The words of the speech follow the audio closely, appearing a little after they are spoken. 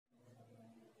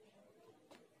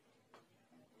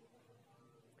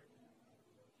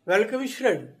Welcome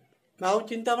student, मैं हूँ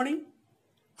चिंतामणि।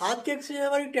 आज के एक्सरसाइज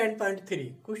हमारी 10.3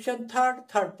 question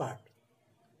third part.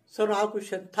 So now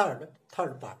question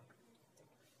third part.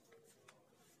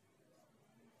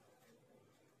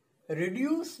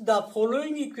 Reduce the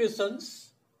following equations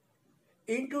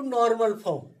into normal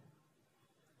form.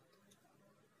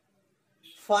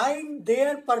 Find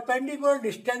their perpendicular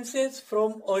distances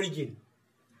from origin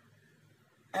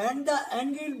and the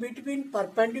angle between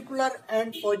perpendicular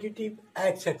and positive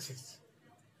x-axis.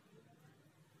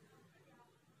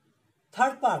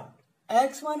 Third part,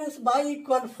 x minus y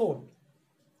equal 4.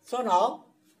 So now,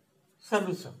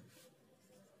 solution.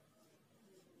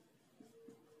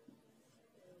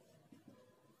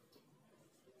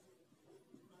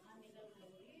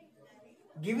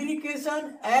 Given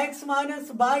equation x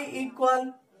minus y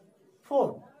equal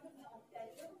 4.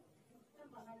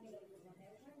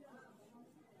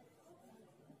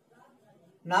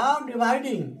 Now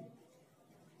dividing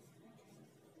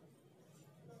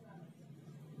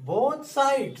both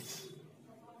sides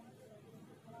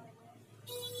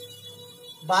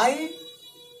by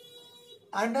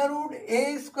under root a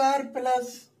square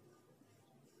plus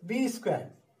b square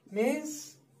means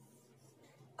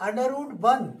under root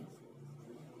 1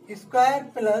 square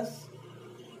plus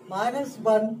minus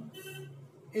 1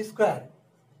 square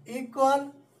equal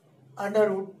under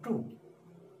root 2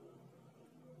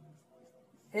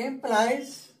 implies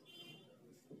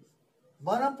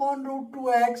 1 upon root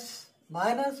 2x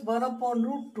minus 1 upon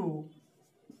root 2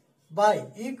 by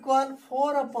equal 4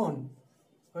 upon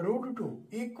root 2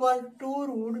 equal 2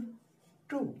 root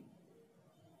 2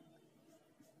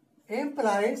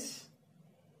 implies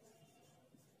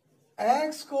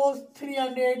x cos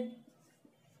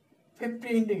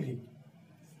 315 degree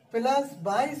plus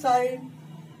y sine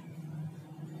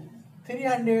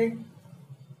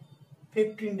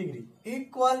 315 degree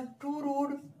equal 2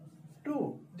 root 2.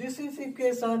 This is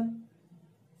equation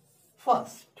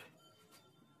first.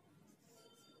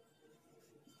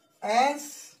 S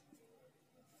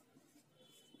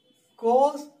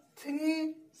cos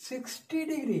 360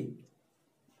 degree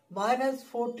minus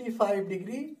 45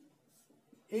 degree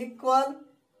equal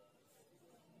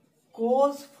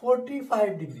cos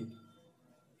 45 degree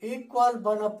equal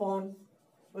 1 upon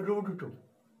root 2.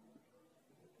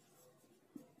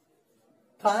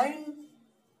 Find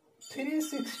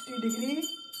 360 degree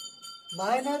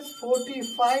minus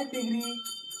 45 degree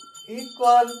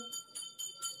equal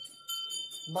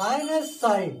minus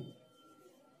sine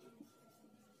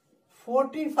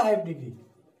 45 degree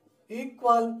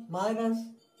equal minus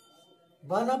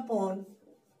 1 upon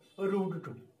root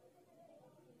 2.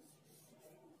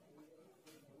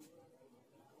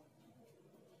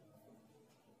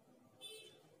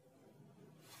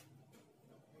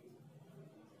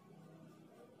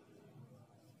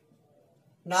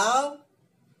 Now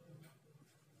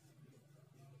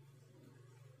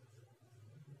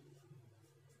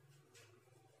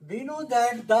we know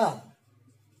that the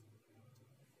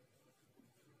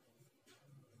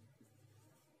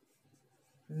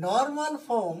normal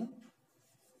form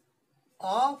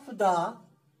of the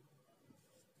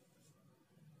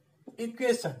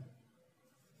equation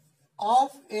of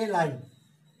a line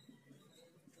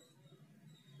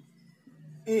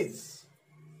is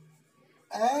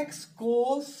x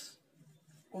cos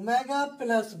omega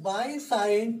plus y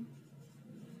sin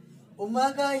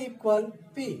omega equal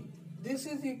p. This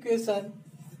is equation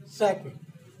second.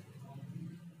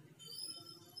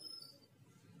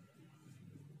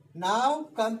 Now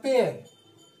compare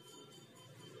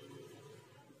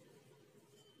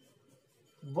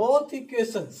both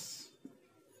equations.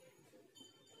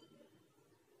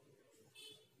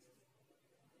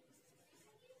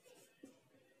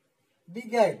 We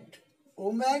get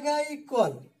omega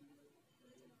equal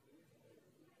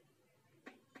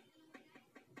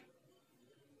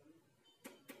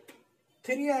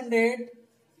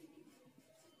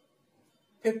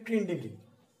 315 degree.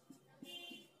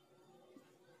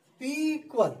 P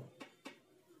equal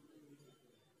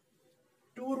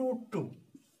 2 root 2.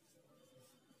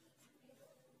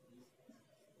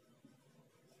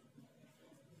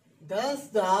 Thus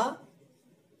the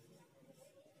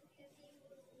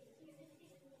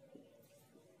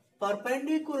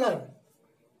perpendicular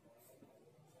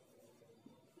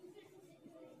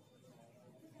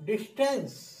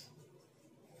distance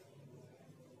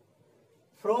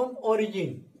from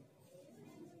origin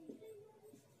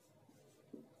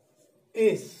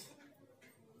is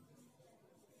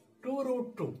 2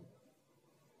 root 2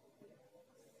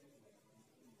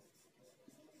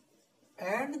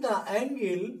 and the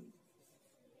angle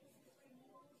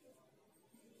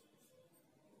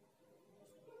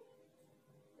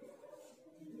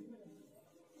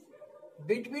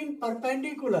between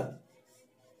perpendicular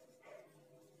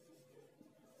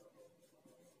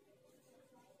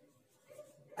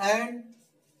and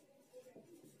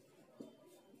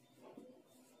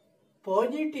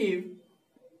positive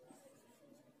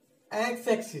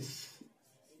x-axis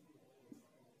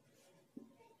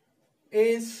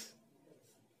is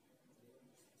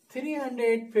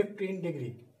 315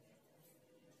 degree.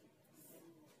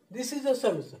 This is the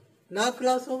solution. Now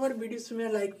class over. Video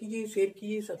में like कीजिए, share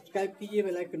कीजिए, subscribe कीजिए,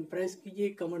 bell icon press कीजिए,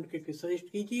 comment करके suggest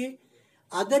कीजिए।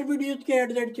 Other videos के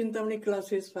eight Chintamani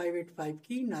classes 585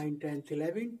 की 9, 10th,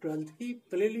 11th, 12th की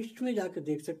प्लेलिस्ट में जाकर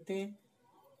देख सकते हैं।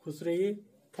 खुश रहिए।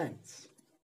 थैंक्स।